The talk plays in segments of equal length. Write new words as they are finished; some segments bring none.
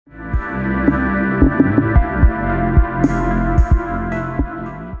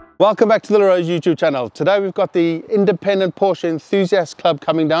Welcome back to the Rose YouTube channel. Today we've got the Independent Porsche Enthusiasts Club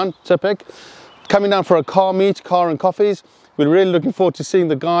coming down, TIPEC, coming down for a car meet, car and coffees. We're really looking forward to seeing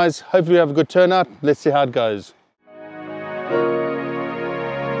the guys. Hopefully we have a good turnout. Let's see how it goes.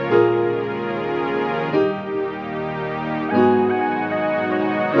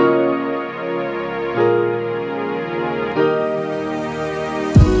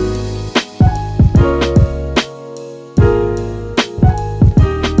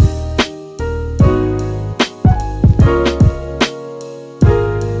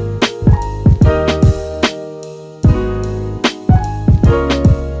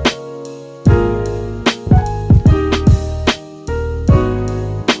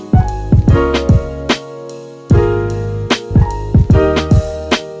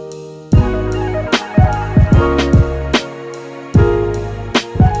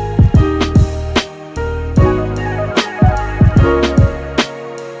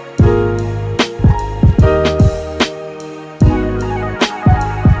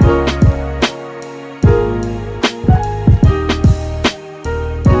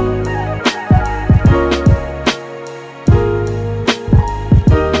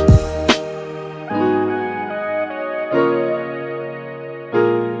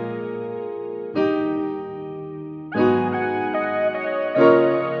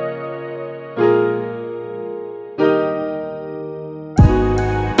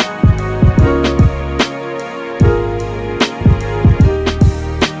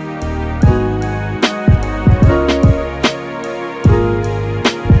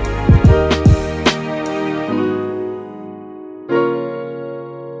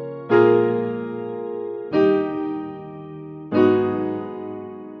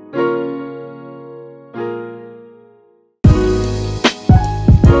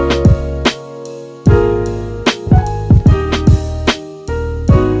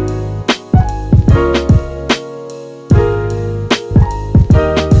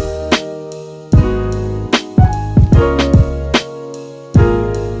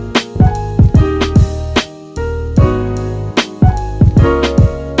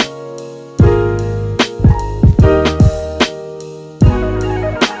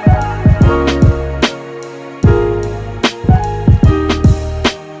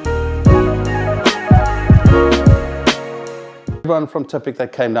 Everyone from TIPEC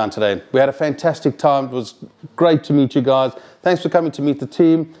that came down today. We had a fantastic time. It was great to meet you guys. Thanks for coming to meet the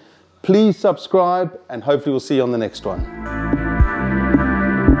team. Please subscribe and hopefully we'll see you on the next one.